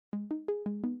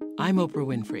I'm Oprah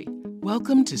Winfrey.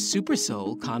 Welcome to Super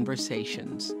Soul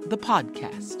Conversations, the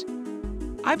podcast.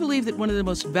 I believe that one of the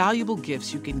most valuable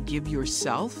gifts you can give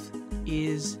yourself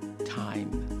is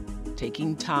time.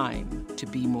 Taking time to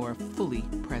be more fully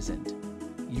present.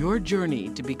 Your journey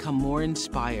to become more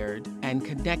inspired and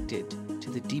connected to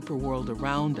the deeper world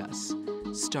around us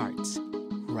starts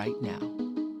right now.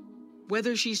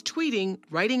 Whether she's tweeting,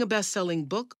 writing a best-selling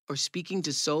book, or speaking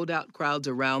to sold-out crowds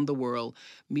around the world,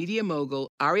 media mogul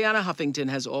Arianna Huffington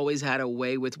has always had a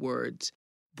way with words.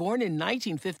 Born in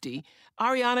 1950,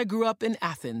 Arianna grew up in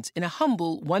Athens in a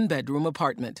humble one-bedroom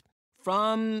apartment.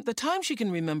 From the time she can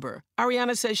remember,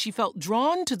 Arianna says she felt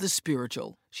drawn to the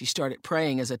spiritual. She started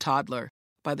praying as a toddler.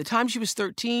 By the time she was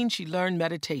 13, she learned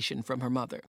meditation from her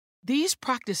mother. These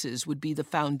practices would be the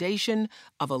foundation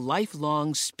of a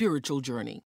lifelong spiritual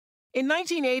journey. In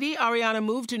 1980, Arianna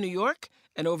moved to New York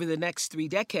and over the next 3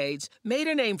 decades made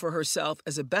a name for herself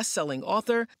as a best-selling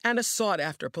author and a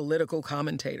sought-after political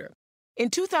commentator. In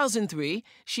 2003,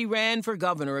 she ran for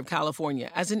governor of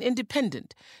California as an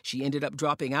independent. She ended up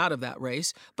dropping out of that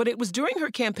race, but it was during her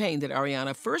campaign that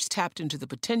Arianna first tapped into the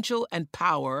potential and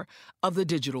power of the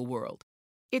digital world.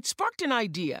 It sparked an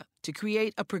idea to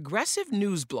create a progressive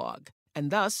news blog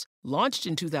and thus launched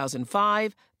in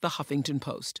 2005 the Huffington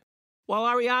Post. While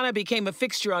Arianna became a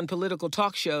fixture on political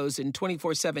talk shows and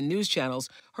 24/7 news channels,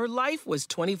 her life was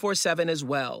 24/7 as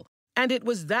well. And it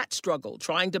was that struggle,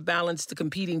 trying to balance the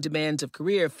competing demands of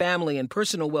career, family, and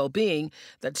personal well-being,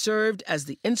 that served as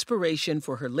the inspiration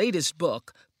for her latest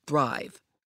book, Thrive.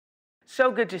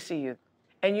 So good to see you.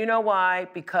 And you know why?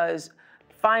 Because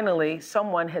finally,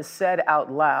 someone has said out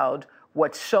loud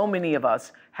what so many of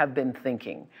us have been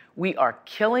thinking. We are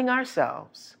killing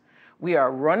ourselves. We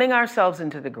are running ourselves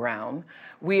into the ground.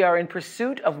 We are in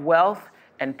pursuit of wealth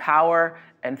and power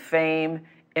and fame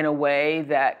in a way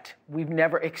that we've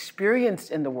never experienced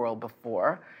in the world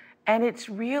before. And it's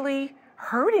really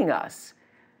hurting us.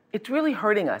 It's really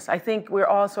hurting us. I think we're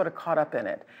all sort of caught up in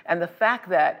it. And the fact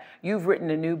that you've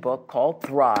written a new book called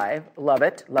Thrive, love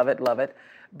it, love it, love it,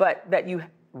 but that you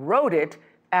wrote it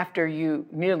after you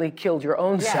nearly killed your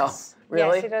own self.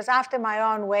 Really? Yes, it was after my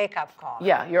own wake-up call.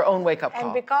 Yeah, your own wake-up call.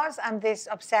 And because I'm this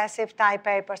obsessive type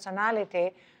A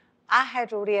personality, I had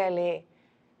to really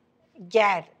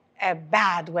get a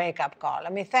bad wake-up call. I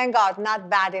mean, thank God, not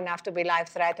bad enough to be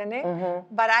life-threatening,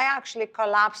 but I actually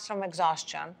collapsed from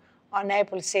exhaustion on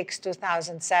April 6,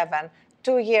 2007,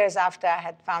 2 years after I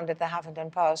had founded the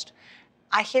Huffington Post.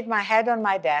 I hit my head on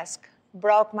my desk,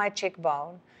 broke my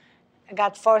cheekbone, I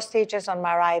got 4 stitches on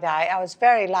my right eye. I was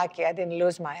very lucky I didn't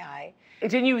lose my eye.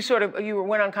 Didn't you you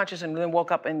went unconscious and then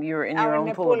woke up and you were in your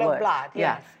own pool of blood?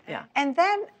 Yes. Yeah. And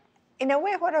then, in a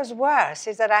way, what was worse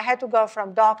is that I had to go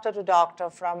from doctor to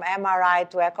doctor, from MRI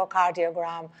to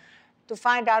echocardiogram, to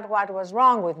find out what was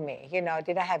wrong with me. You know,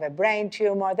 did I have a brain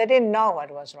tumor? They didn't know what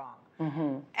was wrong.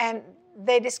 Mm-hmm. And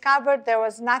they discovered there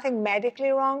was nothing medically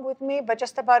wrong with me, but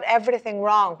just about everything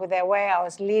wrong with the way I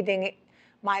was leading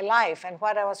my life and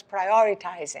what I was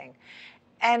prioritizing.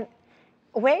 And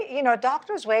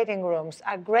doctors' waiting rooms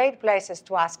are great places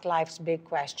to ask life's big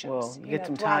questions. Well, you get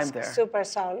some time there. Super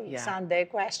Soul Sunday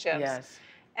questions. Yes,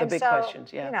 the big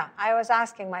questions, yeah. You know, I was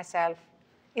asking myself,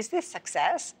 is this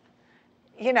success?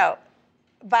 You know,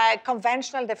 by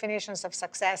conventional definitions of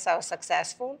success, I was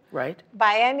successful. Right.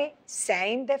 By any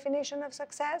sane definition of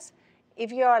success,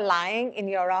 if you're lying in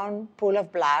your own pool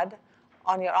of blood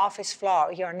on your office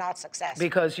floor, you're not successful.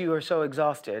 Because you are so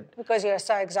exhausted. Because you're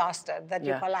so exhausted that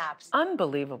you collapse.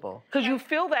 Unbelievable. Because you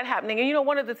feel that happening. And you know,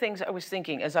 one of the things I was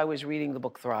thinking as I was reading the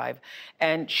book Thrive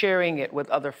and sharing it with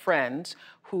other friends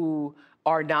who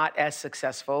are not as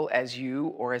successful as you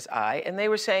or as I, and they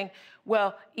were saying,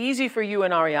 well, easy for you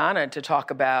and Arianna to talk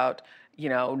about, you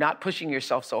know, not pushing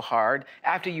yourself so hard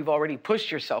after you've already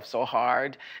pushed yourself so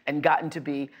hard and gotten to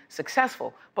be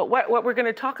successful. But what we're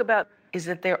going to talk about is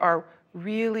that there are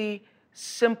really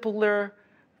simpler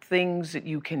things that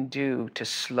you can do to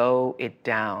slow it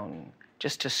down,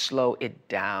 just to slow it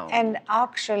down. And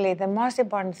actually, the most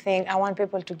important thing I want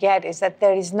people to get is that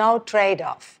there is no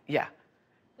trade-off. Yeah.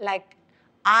 Like,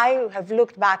 I have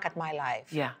looked back at my life.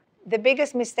 Yeah. The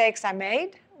biggest mistakes I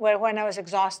made were when I was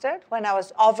exhausted, when I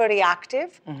was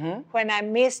overreactive, when I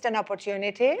missed an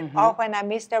opportunity, or when I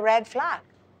missed a red flag.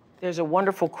 There's a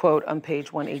wonderful quote on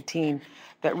page 118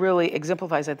 that really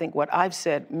exemplifies, I think, what I've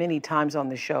said many times on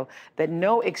the show, that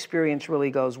no experience really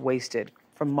goes wasted,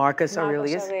 from Marcus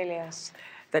Aurelius.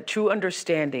 That true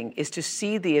understanding is to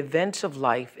see the events of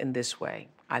life in this way.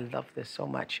 I love this so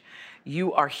much.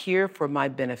 You are here for my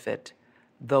benefit,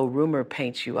 though rumor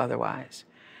paints you otherwise.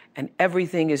 And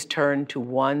everything is turned to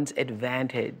one's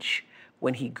advantage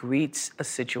when he greets a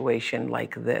situation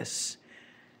like this,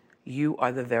 you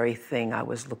are the very thing I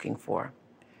was looking for.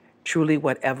 Truly,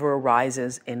 whatever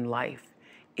arises in life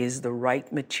is the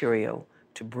right material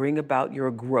to bring about your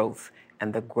growth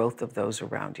and the growth of those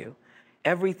around you.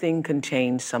 Everything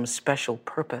contains some special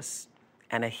purpose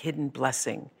and a hidden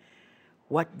blessing.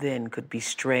 What then could be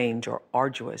strange or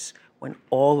arduous when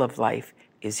all of life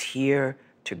is here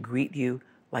to greet you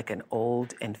like an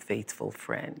old and faithful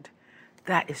friend?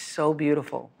 That is so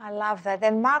beautiful. I love that.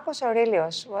 And Marcus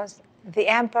Aurelius was the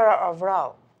emperor of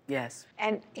Rome. Yes.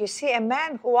 And you see, a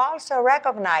man who also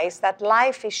recognized that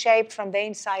life is shaped from the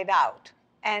inside out.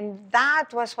 And that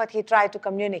was what he tried to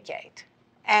communicate.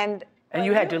 And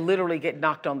you had to literally get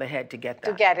knocked on the head to get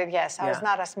that. To get it, yes. I was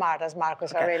not as smart as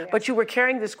Marcus Aurelius. But you were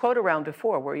carrying this quote around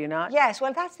before, were you not? Yes,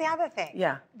 well, that's the other thing.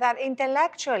 Yeah. That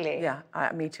intellectually, Yeah,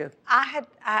 me too. I had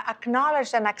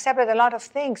acknowledged and accepted a lot of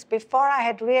things before I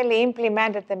had really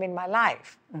implemented them in my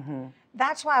life. Mm-hmm.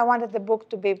 That's why I wanted the book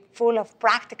to be full of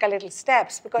practical little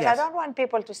steps, because I don't want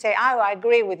people to say, oh, I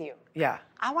agree with you. Yeah.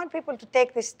 I want people to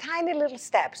take these tiny little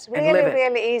steps, And really, live it.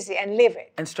 really easy, and live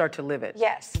it. And start to live it.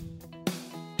 Yes.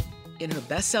 In her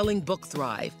best-selling book,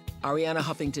 Thrive, Arianna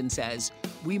Huffington says,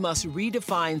 we must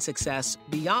redefine success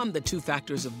beyond the two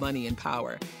factors of money and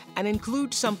power and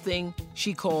include something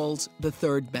she calls the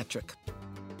third metric.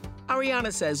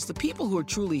 Arianna says the people who are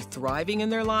truly thriving in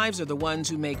their lives are the ones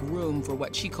who make room for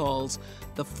what she calls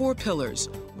the four pillars: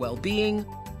 well-being,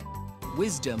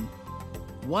 wisdom,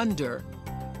 wonder,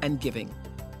 and giving.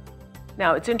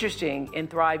 Now, it's interesting, in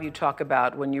Thrive, you talk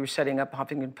about when you were setting up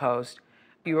Huffington Post,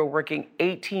 you were working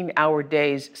 18-hour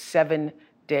days, 7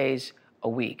 days a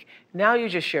week. Now you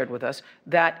just shared with us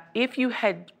that if you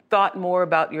had thought more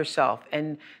about yourself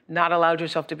and not allowed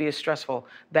yourself to be as stressful,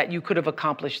 that you could have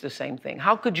accomplished the same thing.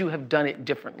 How could you have done it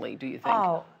differently, do you think?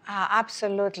 Oh,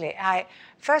 absolutely.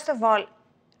 First of all,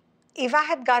 if I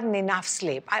had gotten enough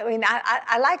sleep,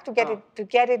 I like to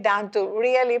get it down to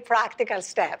really practical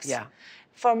steps. Yeah.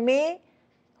 For me,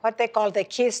 what they call the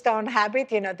keystone habit,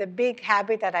 the big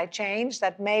habit that I changed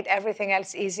that made everything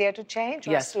else easier to change,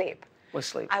 was sleep. Was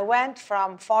sleep. I went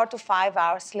from 4 to 5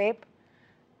 hours sleep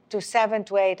to 7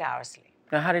 to 8 hours sleep.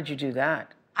 Now, how did you do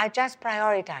that? I just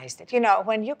prioritized it.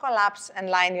 When you collapse and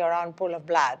lie in your own pool of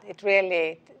blood, it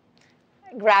really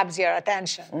grabs your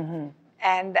attention. Mm-hmm.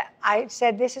 And I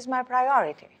said, this is my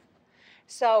priority.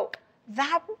 So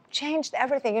that changed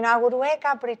everything. I would wake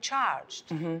up recharged.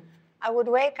 Mm-hmm. I would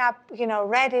wake up,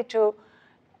 ready to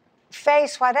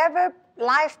face whatever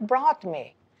life brought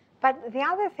me. But the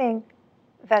other thing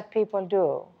that people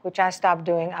do, which I stopped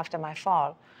doing after my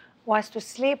fall, was to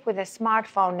sleep with a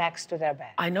smartphone next to their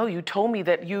bed. I know, you told me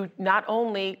that you not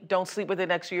only don't sleep with it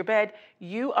next to your bed,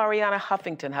 you, Arianna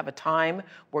Huffington, have a time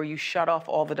where you shut off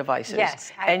all the devices.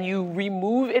 Yes. And you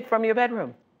remove it from your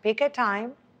bedroom. Pick a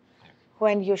time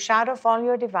when you shut off all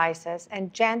your devices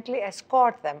and gently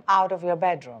escort them out of your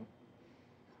bedroom.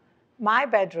 My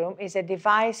bedroom is a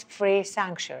device-free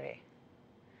sanctuary.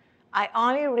 I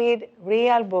only read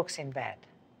real books in bed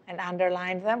and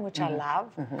underline them, which I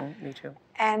love. Mm-hmm. Me too.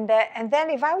 And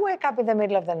then if I wake up in the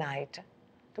middle of the night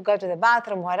to go to the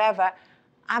bathroom, whatever,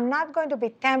 I'm not going to be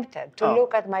tempted to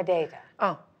look at my data.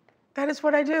 Oh, that is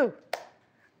what I do.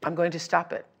 I'm going to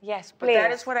stop it. Yes, please. But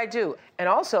that is what I do. And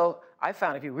also, I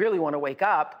found if you really want to wake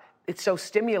up, it's so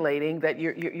stimulating that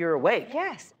you're awake.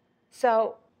 Yes.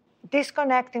 So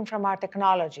disconnecting from our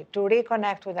technology to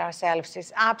reconnect with ourselves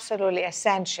is absolutely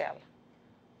essential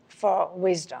for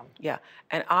wisdom. Yeah,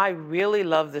 and I really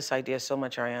love this idea so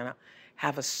much, Arianna.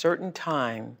 Have a certain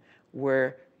time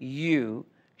where you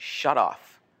shut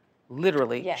off,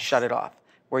 literally shut it off,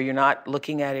 where you're not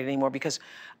looking at it anymore. Because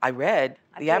I read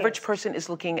the average person is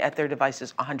looking at their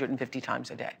devices 150 times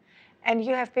a day. And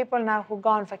you have people now who go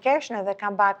on vacation and they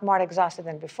come back more exhausted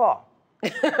than before.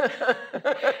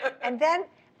 And then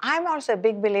I'm also a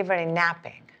big believer in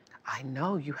napping. I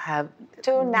know, you have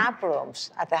 2 nap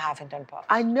rooms at the Huffington Post.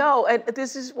 I know, and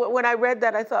this is, when I read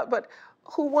that, I thought, but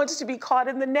who wants to be caught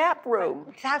in the nap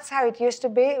room? That's how it used to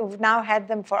be. We've now had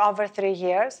them for over 3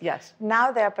 years. Yes.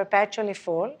 Now they're perpetually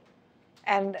full.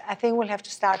 And I think we'll have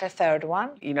to start a 3rd one.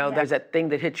 There's that thing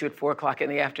that hits you at 4 o'clock in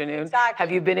the afternoon. Exactly.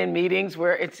 Have you been in meetings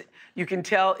where you can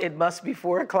tell it must be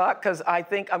 4 o'clock? Because I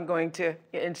think I'm going to,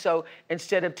 and so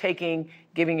instead of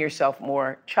giving yourself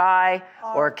more chai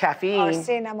or caffeine. Or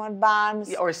cinnamon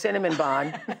buns. Or cinnamon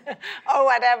bun. Or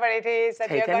whatever it is that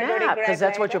Take you're going to regret. Because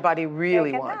that's what your body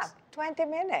really Take a wants. Nap. 20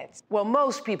 minutes. Well,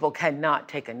 most people cannot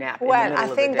take a nap in the Well, middle I of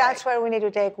the think day. that's where we need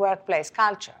to take workplace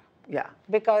culture. Yeah.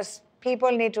 Because people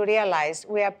need to realize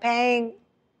we are paying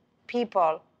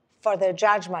people for their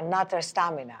judgment, not their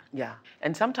stamina. Yeah.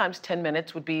 And sometimes 10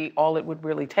 minutes would be all it would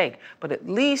really take, but at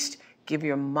least give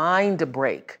your mind a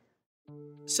break.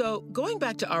 So, going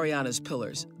back to Ariana's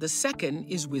pillars, the second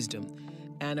is wisdom.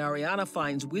 And Ariana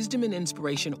finds wisdom and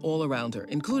inspiration all around her,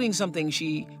 including something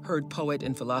she heard poet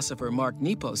and philosopher Mark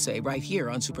Nepo say right here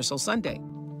on Super Soul Sunday.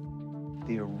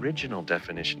 The original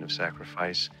definition of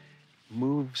sacrifice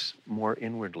moves more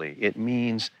inwardly. It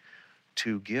means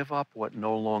to give up what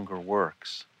no longer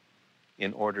works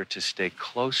in order to stay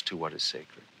close to what is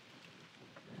sacred.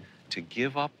 To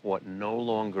give up what no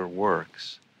longer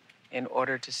works In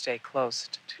order to stay close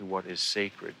to what is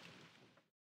sacred.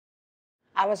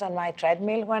 I was on my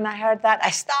treadmill when I heard that.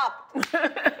 I stopped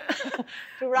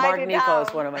to write Mark it Nepo down.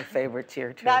 is one of my favorites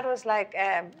here, too. That was like,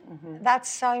 that's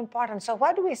so important. So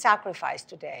what do we sacrifice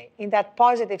today in that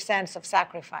positive sense of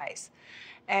sacrifice?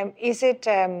 Is it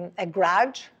a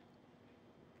grudge?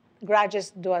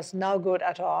 Grudges do us no good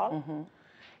at all.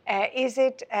 Is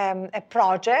it a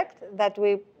project that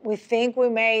we think we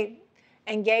may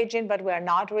engage in, but we're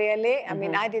not really? I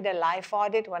mean, I did a life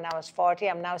audit when I was 40.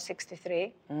 I'm now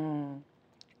 63.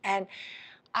 And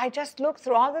I just looked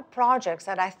through all the projects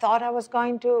that I thought I was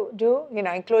going to do,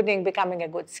 including becoming a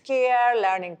good skier,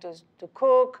 learning to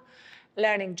cook,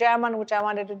 learning German, which I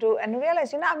wanted to do, and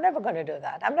realized, I'm never going to do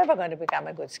that. I'm never going to become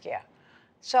a good skier.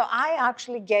 So I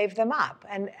actually gave them up.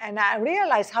 And I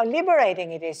realized how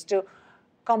liberating it is to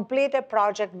complete a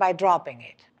project by dropping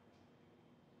it.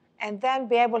 And then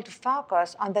be able to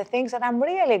focus on the things that I'm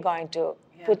really going to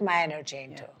put my energy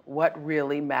into. What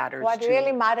really matters What to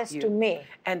really matters you. to me.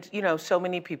 And, so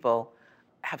many people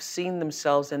have seen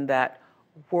themselves in that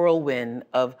whirlwind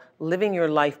of living your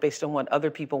life based on what other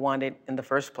people wanted in the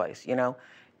first place,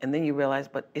 And then you realize,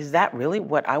 but is that really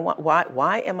what I want?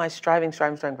 Why am I striving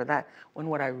for that when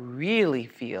what I really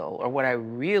feel or what I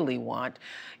really want,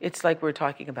 it's like we're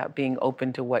talking about being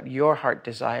open to what your heart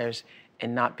desires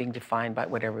and not being defined by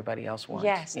what everybody else wants.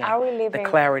 Yes. Are we living the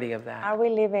clarity of that? Are we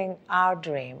living our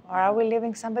dream, or are we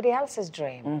living somebody else's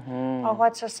dream, or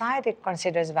what society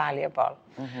considers valuable,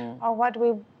 or what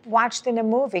we watched in a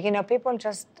movie? People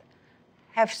just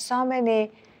have so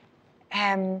many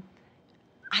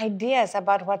ideas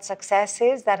about what success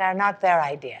is that are not their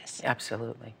ideas.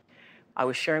 Absolutely. I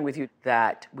was sharing with you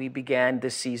that we began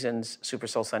this season's Super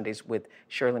Soul Sundays with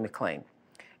Shirley MacLaine.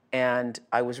 And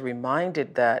I was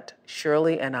reminded that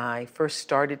Shirley and I first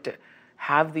started to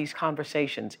have these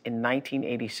conversations in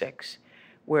 1986,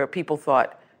 where people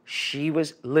thought she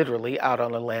was literally out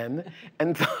on a limb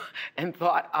and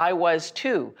thought I was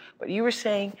too. But you were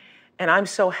saying, and I'm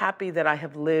so happy that I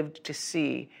have lived to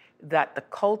see that the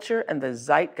culture and the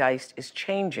zeitgeist is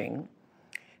changing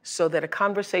so that a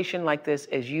conversation like this,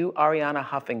 as you, Ariana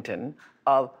Huffington,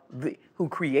 who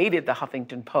created the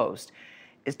Huffington Post,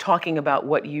 is talking about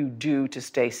what you do to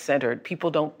stay centered. People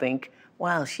don't think,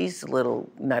 wow, she's a little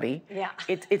nutty. Yeah.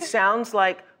 It sounds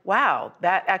like, wow,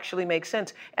 that actually makes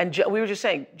sense. And we were just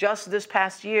saying, just this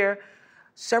past year,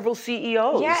 several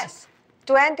CEOs. Yes.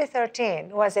 2013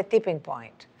 was a tipping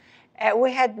point.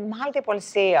 We had multiple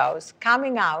CEOs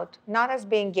coming out, not as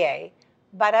being gay,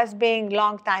 but as being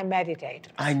long-time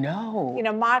meditators. I know.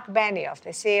 Mark Benioff, the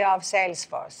CEO of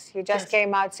Salesforce, he just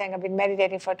came out saying, I've been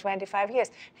meditating for 25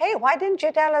 years. Hey, why didn't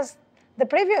you tell us the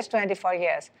previous 24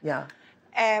 years? Yeah.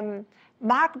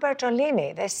 Mark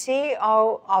Bertolini, the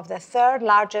CEO of the third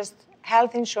largest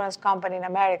health insurance company in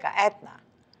America, Aetna.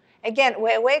 Again,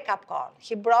 a wake-up call.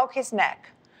 He broke his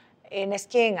neck in a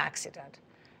skiing accident.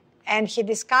 And he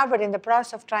discovered in the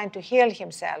process of trying to heal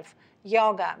himself,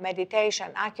 yoga, meditation,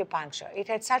 acupuncture. It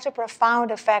had such a profound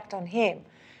effect on him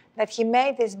that he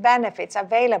made these benefits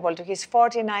available to his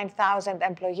 49,000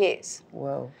 employees.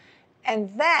 Whoa.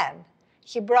 And then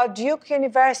he brought Duke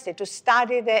University to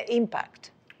study the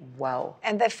impact. Wow.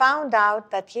 And they found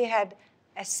out that he had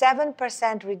a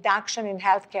 7% reduction in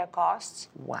healthcare costs.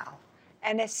 Wow.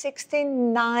 And a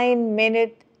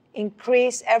 69-minute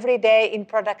increase every day in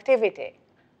productivity.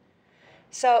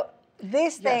 So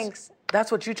these things...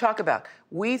 That's what you talk about.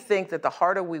 We think that the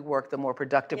harder we work, the more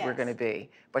productive we're going to be.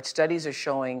 But studies are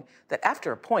showing that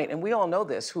after a point, and we all know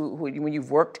this, when you've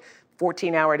worked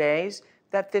 14-hour days,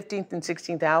 that 15th and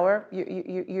 16th hour,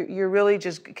 you're really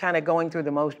just kind of going through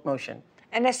the motion.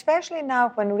 And especially now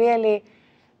when really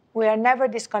we are never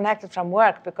disconnected from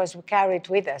work because we carry it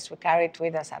with us. We carry it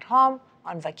with us at home,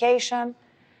 on vacation.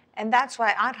 And that's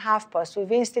why at HuffPost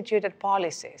we've instituted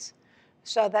policies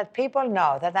so that people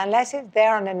know that unless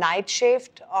they're on a night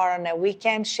shift or on a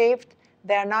weekend shift,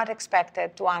 they're not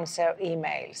expected to answer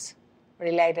emails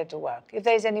related to work. If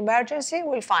there's an emergency,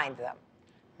 we'll find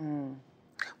them.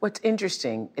 What's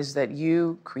interesting is that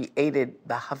you created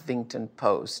the Huffington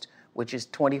Post, which is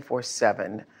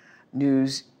 24/7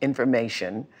 news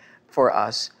information for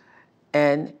us.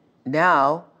 And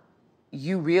now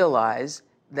you realize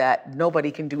that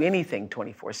nobody can do anything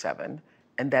 24/7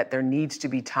 and that there needs to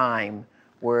be time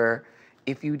where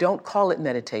if you don't call it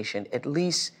meditation, at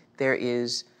least there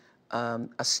is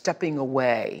a stepping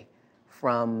away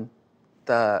from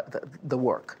the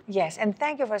work. Yes, and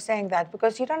thank you for saying that,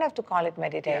 because you don't have to call it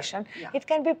meditation. Yeah. It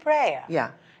can be prayer.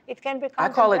 Yeah. It can be I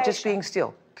call it just being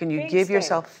still. Can you give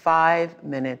yourself 5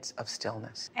 minutes of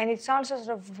stillness? And it's also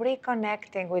sort of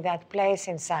reconnecting with that place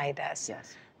inside us.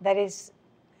 Yes. That is,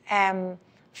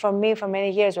 for me, for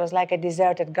many years, was like a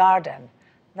deserted garden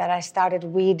that I started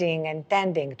weeding and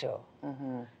tending to.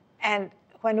 Mm-hmm. And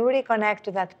when we reconnect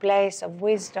to that place of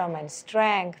wisdom and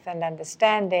strength and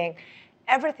understanding,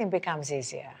 everything becomes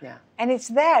easier. Yeah. And it's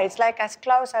there. It's like as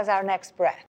close as our next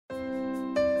breath.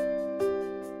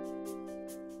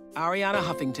 Arianna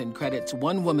Huffington credits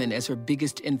one woman as her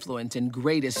biggest influence and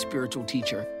greatest spiritual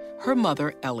teacher, her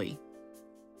mother, Ellie.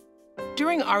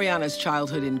 During Arianna's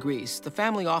childhood in Greece, the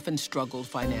family often struggled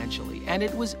financially, and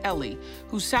it was Ellie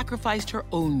who sacrificed her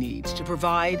own needs to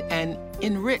provide an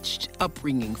enriched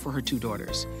upbringing for her 2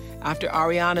 daughters. After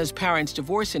Arianna's parents'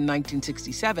 divorce in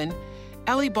 1967,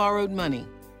 Ellie borrowed money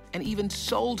and even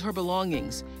sold her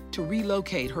belongings to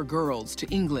relocate her girls to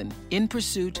England in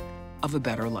pursuit of a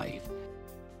better life.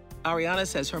 Arianna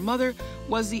says her mother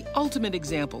was the ultimate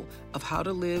example of how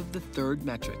to live the 3rd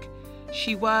metric.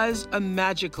 She was a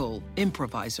magical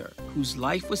improviser whose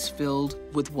life was filled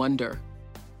with wonder.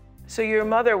 So your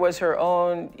mother was her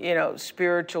own,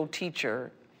 spiritual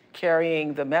teacher,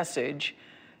 carrying the message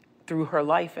through her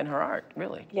life and her art,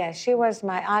 really. Yes, she was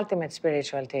my ultimate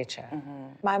spiritual teacher. Mm-hmm.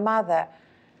 My mother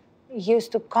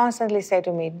used to constantly say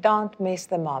to me, don't miss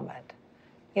the moment.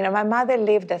 My mother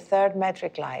lived a 3rd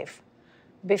metric life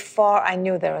before I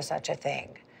knew there was such a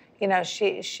thing.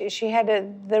 She had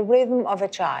the rhythm of a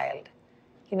child.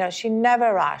 She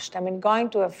never rushed. Going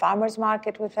to a farmer's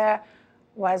market with her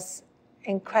was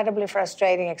incredibly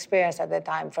frustrating experience at the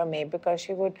time for me, because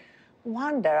she would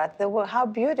wonder at how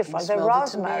beautiful the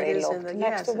rosemary looked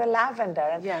next to the lavender.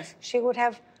 And yes. She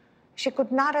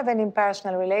could not have an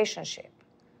impersonal relationship.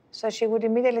 So she would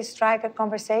immediately strike a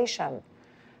conversation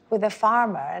with the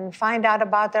farmer and find out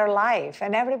about their life,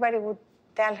 and everybody would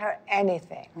tell her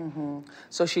anything. Mm-hmm.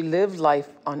 So she lived life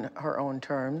on her own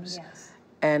terms. Yes.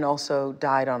 And also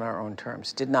died on her own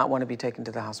terms, did not want to be taken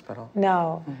to the hospital.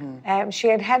 No. Mm-hmm. She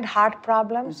had heart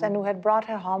problems, mm-hmm. and we had brought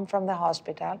her home from the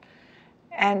hospital.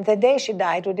 And the day she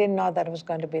died, we didn't know that it was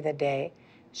going to be the day.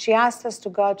 She asked us to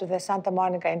go to the Santa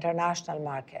Monica International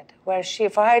Market, where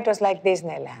for her it was like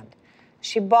Disneyland.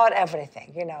 She bought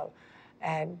everything,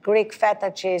 Greek feta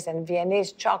cheese and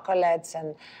Viennese chocolates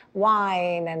and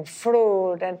wine and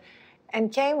fruit,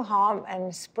 and came home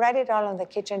and spread it all on the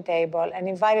kitchen table and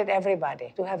invited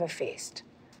everybody to have a feast.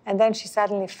 And then she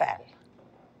suddenly fell,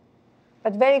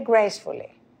 but very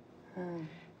gracefully. Mm.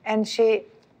 And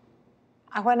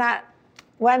when I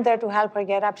went there to help her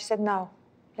get up, she said, no,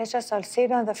 let's just all sit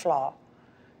on the floor.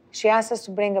 She asked us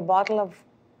to bring a bottle of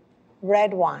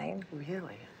red wine.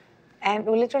 Really? And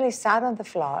we literally sat on the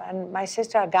floor, and my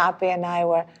sister Agape and I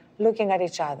were looking at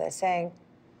each other saying,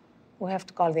 we have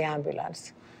to call the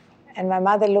ambulance. And my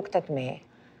mother looked at me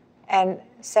and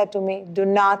said to me, do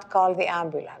not call the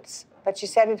ambulance. But she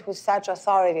said it with such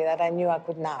authority that I knew I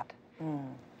could not.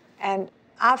 Mm. And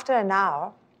after an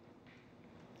hour,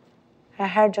 her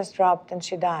heart just dropped and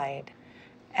she died.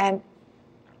 And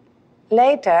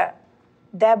later,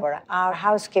 Deborah, our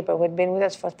housekeeper who had been with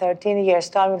us for 13 years,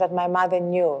 told me that my mother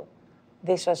knew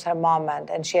this was her moment,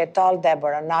 and she had told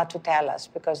Deborah not to tell us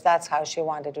because that's how she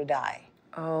wanted to die.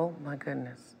 Oh, my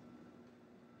goodness.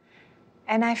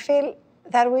 And I feel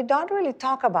that we don't really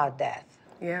talk about death.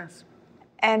 Yes.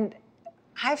 And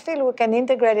I feel we can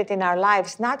integrate it in our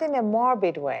lives, not in a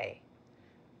morbid way,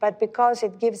 but because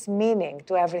it gives meaning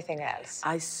to everything else.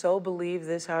 I so believe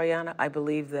this, Arianna. I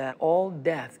believe that all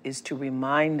death is to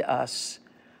remind us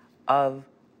of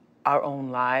our own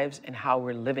lives and how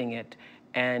we're living it.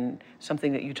 And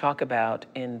something that you talk about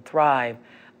in Thrive,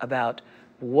 about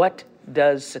what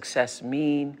does success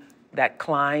mean, that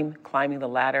climbing the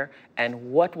ladder,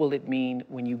 and what will it mean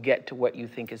when you get to what you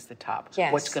think is the top?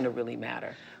 Yes. What's going to really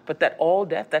matter? But that all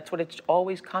death, that's what it's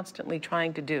always constantly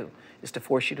trying to do, is to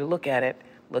force you to look at it,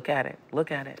 look at it,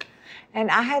 look at it.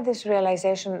 And I had this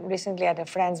realization recently at a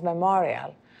friend's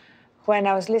memorial when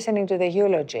I was listening to the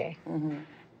eulogy. Mm-hmm.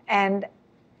 And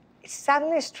it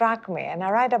suddenly struck me, and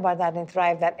I write about that in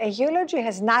Thrive, that a eulogy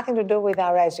has nothing to do with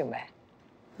our resume.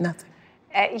 Nothing.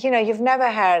 You've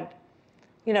never heard,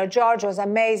 You know, George was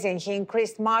amazing. He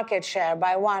increased market share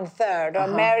by 1/3. Or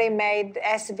Mary made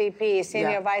SVP,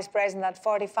 Senior Vice President, at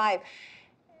 45.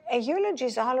 A eulogy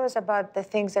is always about the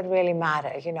things that really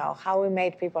matter, you know, how we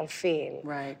made people feel,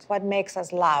 Right. what makes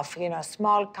us laugh, you know,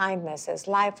 small kindnesses,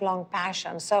 lifelong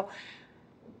passion. So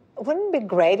wouldn't it be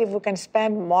great if we can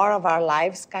spend more of our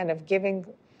lives kind of giving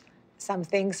some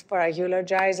things for our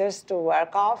eulogizers to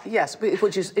work off? Yes,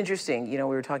 which is interesting. You know,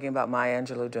 we were talking about Maya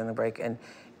Angelou during the break, and,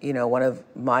 you know, one of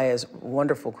Maya's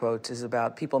wonderful quotes is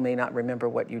about people may not remember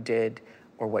what you did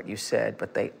or what you said,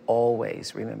 but they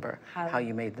always remember how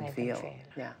you made them feel.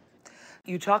 Yeah.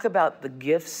 You talk about the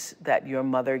gifts that your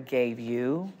mother gave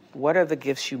you. What are the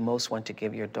gifts you most want to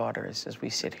give your daughters as we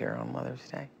sit here on Mother's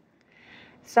Day?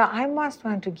 So I most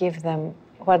want to give them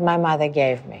what my mother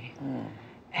gave me,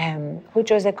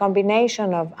 which was a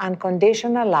combination of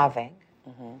unconditional loving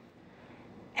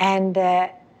and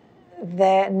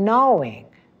the knowing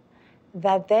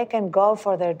that they can go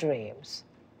for their dreams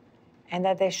and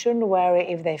that they shouldn't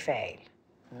worry if they fail.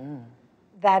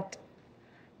 That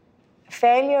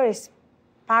failure is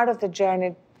part of the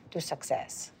journey to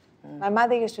success. My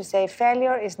mother used to say,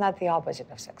 failure is not the opposite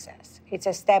of success. It's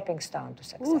a stepping stone to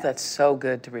success. Ooh, that's so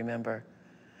good to remember.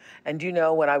 And you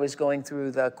know, when I was going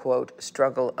through the, quote,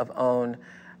 struggle of own,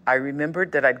 I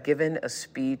remembered that I'd given a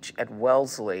speech at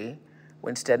Wellesley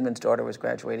when Stedman's daughter was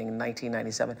graduating in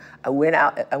 1997. I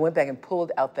went back and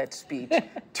pulled out that speech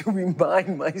to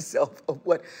remind myself of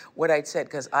what I'd said,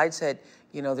 because I'd said,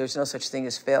 you know, there's no such thing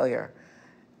as failure.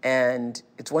 And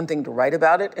it's one thing to write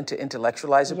about it and to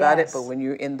intellectualize about it, but when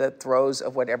you're in the throes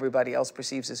of what everybody else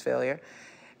perceives as failure,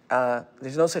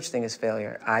 there's no such thing as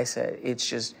failure. I said, it's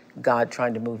just God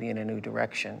trying to move you in a new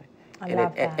direction. I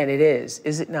love that. And it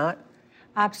is it not?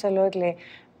 Absolutely.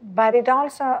 But it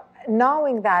also,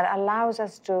 knowing that allows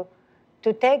us to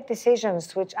take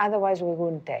decisions which otherwise we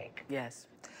wouldn't take. Yes.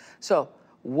 So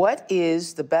what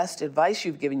is the best advice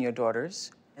you've given your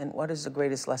daughters, and what is the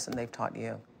greatest lesson they've taught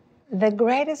you? The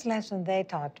greatest lesson they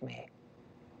taught me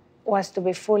was to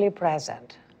be fully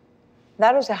present.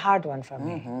 That was a hard one for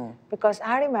me, because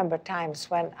I remember times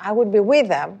when I would be with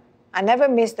them. I never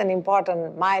missed an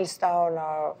important milestone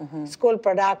or school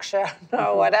production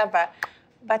or whatever,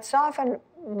 but so often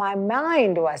my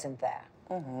mind wasn't there.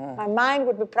 My mind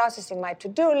would be processing my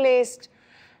to-do list,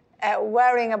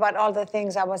 worrying about all the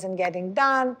things I wasn't getting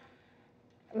done.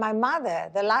 My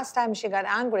mother, the last time she got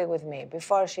angry with me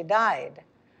before she died,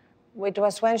 it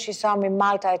was when she saw me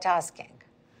multitasking.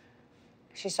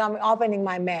 She saw me opening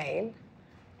my mail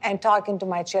and talking to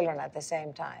my children at the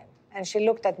same time. And she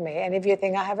looked at me, and if you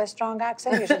think I have a strong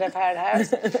accent, you should have heard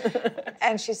hers.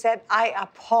 And she said, I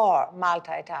abhor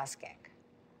multitasking.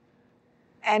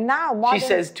 And now modern... She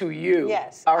says to you,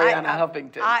 yes, Arianna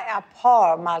Huffington. I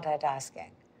abhor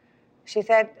multitasking. She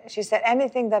said,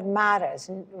 anything that matters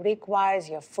requires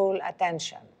your full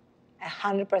attention,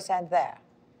 100% there.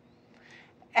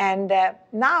 And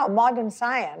now modern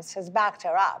science has backed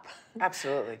her up.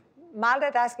 Absolutely.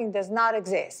 Multitasking does not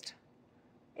exist.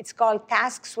 It's called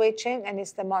task switching, and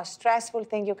it's the most stressful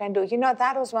thing you can do. You know,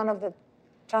 that was one of the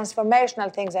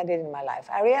transformational things I did in my life.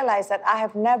 I realized that I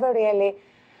have never really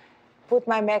put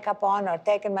my makeup on or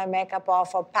taken my makeup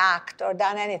off or packed or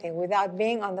done anything without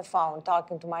being on the phone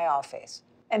talking to my office.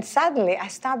 And suddenly, I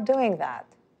stopped doing that.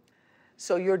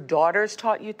 So your daughters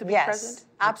taught you to be present? Yes,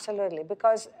 absolutely.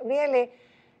 Because really,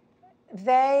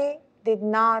 they did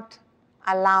not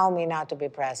allow me not to be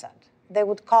present. They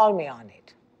would call me on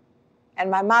it. And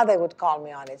my mother would call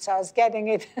me on it. So I was getting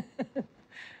it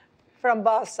from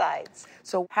both sides.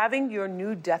 So having your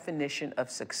new definition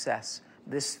of success,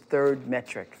 this third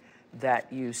metric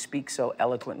that you speak so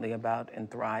eloquently about in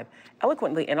Thrive,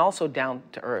 eloquently and also down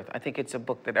to earth. I think it's a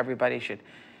book that everybody should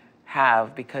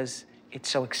have because it's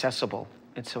so accessible.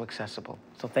 It's so accessible.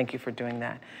 So thank you for doing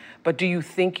that. But do you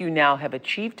think you now have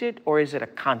achieved it, or is it a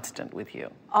constant with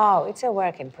you? Oh, it's a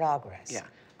work in progress. Yeah.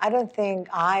 I don't think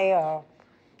I or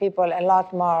people a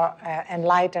lot more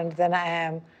enlightened than I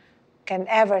am can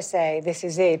ever say, this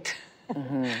is it.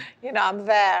 You know, I'm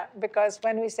there, because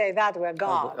when we say that, we're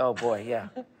gone. Oh boy, yeah.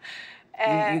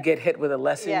 You get hit with a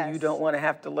lesson you don't want to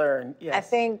have to learn. Yes. I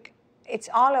think it's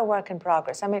all a work in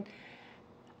progress. I mean,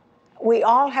 we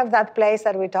all have that place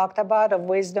that we talked about of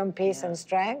wisdom, peace, and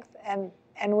strength, and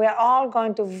we're all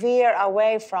going to veer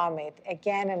away from it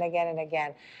again and again and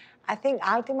again. I think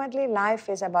ultimately life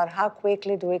is about how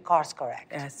quickly do we course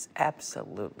correct. Yes,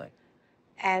 absolutely.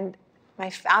 And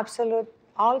my absolute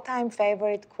all-time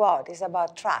favorite quote is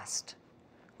about trust,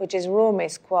 which is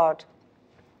Rumi's quote,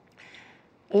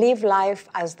 live life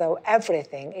as though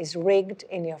everything is rigged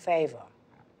in your favor.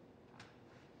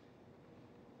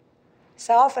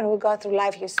 So often we go through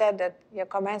life, you said that your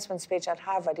commencement speech at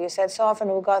Harvard, you said so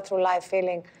often we go through life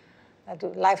feeling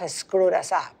that life has screwed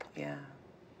us up. Yeah.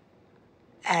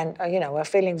 And, we're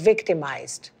feeling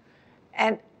victimized.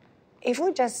 And if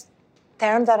we just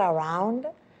turn that around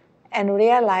and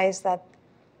realize that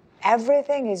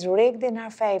everything is rigged in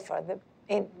our favor,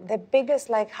 the biggest,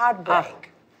 heartbreak.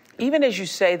 Even as you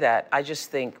say that, I just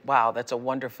think, wow, that's a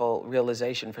wonderful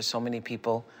realization for so many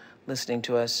people listening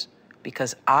to us,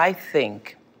 because I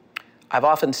think, I've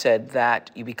often said that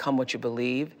you become what you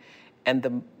believe, and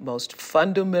the most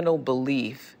fundamental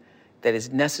belief that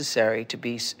is necessary to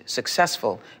be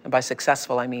successful, and by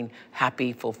successful I mean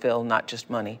happy, fulfilled, not just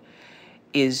money,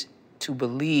 is to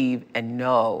believe and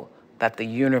know that the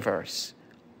universe,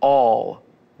 all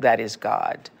that is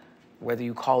God, whether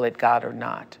you call it God or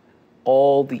not,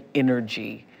 all the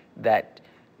energy that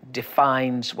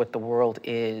defines what the world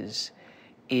is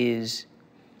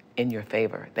in your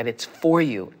favor, that it's for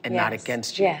you and not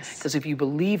against you. Yes. Because if you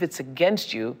believe it's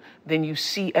against you, then you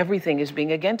see everything as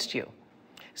being against you.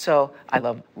 So I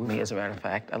love Rumi, as a matter of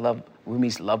fact. I love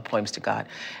Rumi's love poems to God.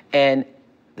 And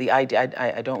the idea,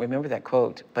 I don't remember that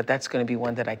quote, but that's going to be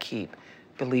one that I keep.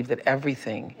 Believe that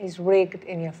everything is rigged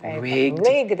in your favor.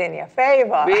 Rigged in your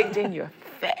favor. Rigged in your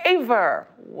favor.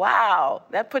 Wow,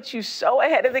 that puts you so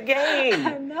ahead of the game.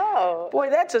 I know. Boy,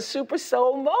 that's a super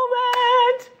soul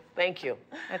moment. Thank you.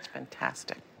 That's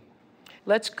fantastic.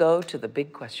 Let's go to the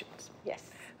big questions. Yes.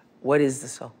 What is the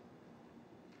soul?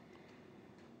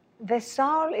 The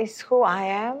soul is who I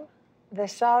am. The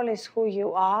soul is who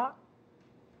you are.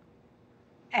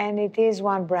 And it is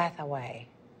one breath away.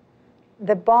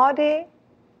 The body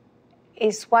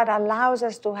is what allows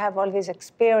us to have all these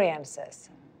experiences.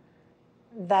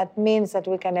 That means that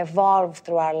we can evolve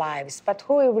through our lives. But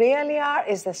who we really are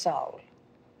is the soul.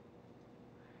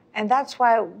 And that's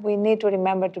why we need to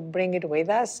remember to bring it with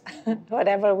us,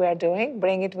 whatever we're doing,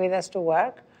 bring it with us to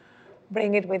work,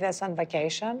 bring it with us on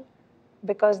vacation,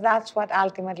 because that's what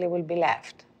ultimately will be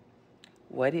left.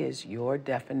 What is your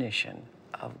definition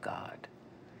of God?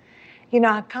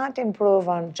 I can't improve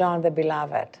on John the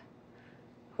Beloved,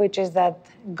 which is that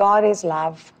God is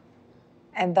love,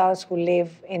 and those who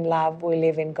live in love will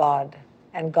live in God,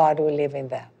 and God will live in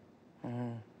them.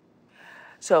 Mm-hmm.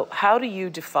 So how do you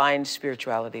define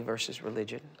spirituality versus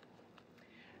religion?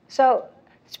 So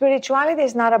spirituality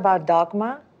is not about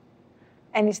dogma,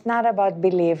 and it's not about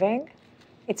believing.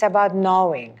 It's about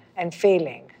knowing and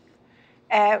feeling.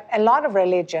 A lot of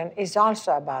religion is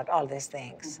also about all these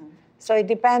things. Mm-hmm. So it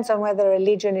depends on whether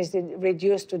religion is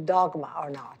reduced to dogma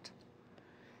or not.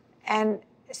 And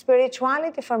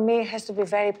spirituality for me has to be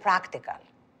very practical.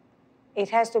 It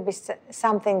has to be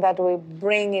something that we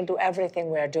bring into everything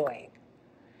we're doing.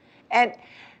 And,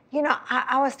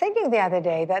 I was thinking the other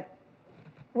day that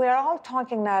we're all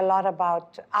talking now a lot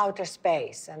about outer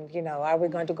space and, are we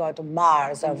going to go to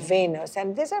Mars or Venus?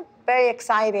 And these are very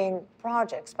exciting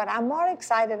projects, but I'm more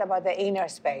excited about the inner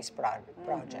space project.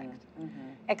 Mm-hmm.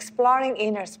 Exploring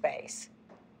inner space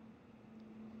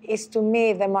is, to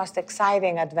me, the most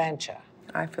exciting adventure.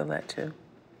 I feel that too.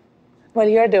 Well,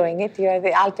 you're doing it. You're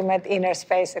the ultimate inner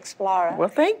space explorer. Well,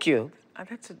 thank you.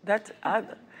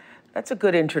 That's a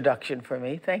good introduction for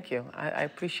me. Thank you. I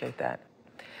appreciate that.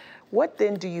 What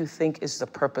then do you think is the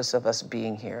purpose of us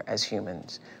being here as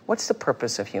humans? What's the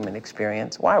purpose of human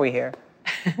experience? Why are we here?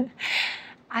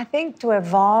 I think to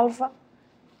evolve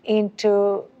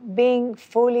into being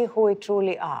fully who we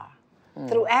truly are.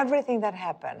 Through everything that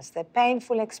happens, the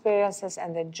painful experiences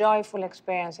and the joyful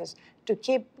experiences, to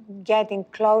keep getting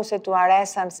closer to our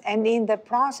essence, and in the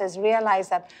process realize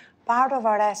that part of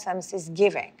our essence is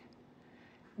giving.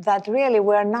 That really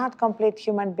we're not complete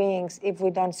human beings if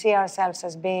we don't see ourselves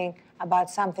as being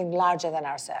about something larger than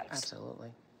ourselves.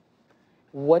 Absolutely.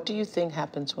 What do you think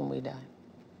happens when we die?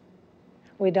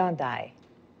 We don't die.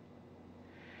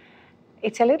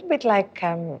 It's a little bit like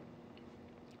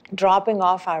dropping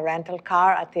off our rental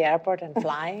car at the airport and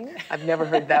flying. I've never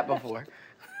heard that before.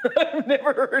 I've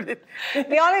never heard it.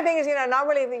 The only thing is,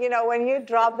 normally, when you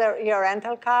drop your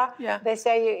rental car, they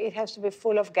say it has to be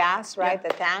full of gas, right, the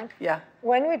tank? Yeah.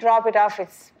 When we drop it off,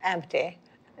 it's empty.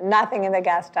 Nothing in the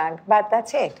gas tank, but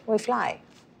that's it. We fly.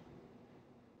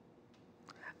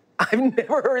 I've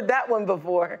never heard that one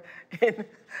before.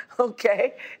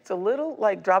 Okay, it's a little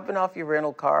like dropping off your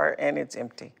rental car and it's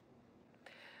empty.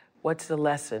 What's the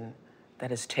lesson that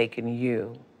has taken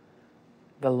you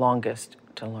the longest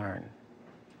to learn?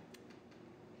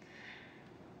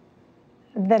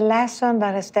 The lesson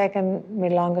that has taken me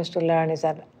longest to learn is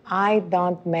that I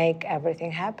don't make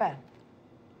everything happen.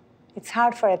 It's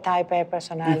hard for a type A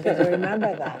personality to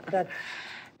remember that. That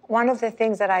one of the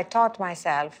things that I taught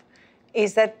myself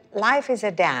is that life is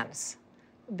a dance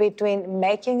between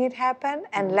making it happen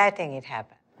and letting it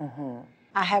happen.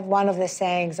 I have one of the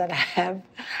sayings that I have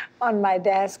on my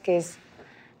desk is,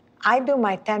 I do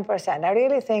my 10%. I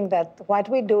really think that what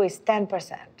we do is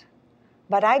 10%.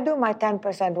 But I do my 10%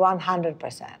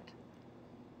 100%.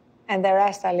 And the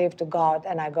rest I leave to God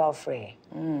and I go free.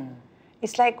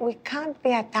 It's like we can't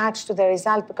be attached to the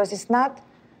result because it's not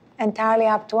entirely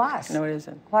up to us. No, it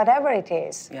isn't. Whatever it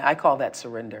is. Yeah, I call that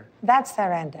surrender. That's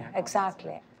surrender,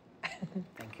 exactly.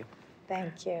 Thank you.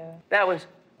 Thank you. That was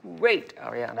great,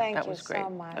 Arianna. Thank that you was great. so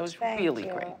much. That was Thank really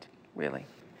you. great. Really.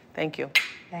 Thank you.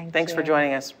 Thanks for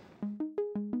joining us.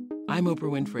 I'm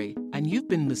Oprah Winfrey, and you've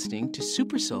been listening to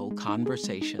Super Soul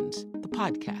Conversations, the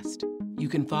podcast. You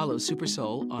can follow Super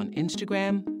Soul on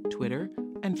Instagram, Twitter,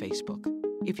 and Facebook.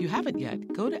 If you haven't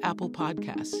yet, go to Apple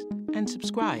Podcasts and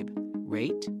subscribe,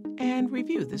 rate, and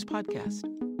review this podcast.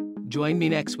 Join me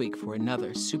next week for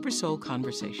another Super Soul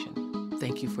Conversation.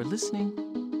 Thank you for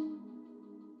listening.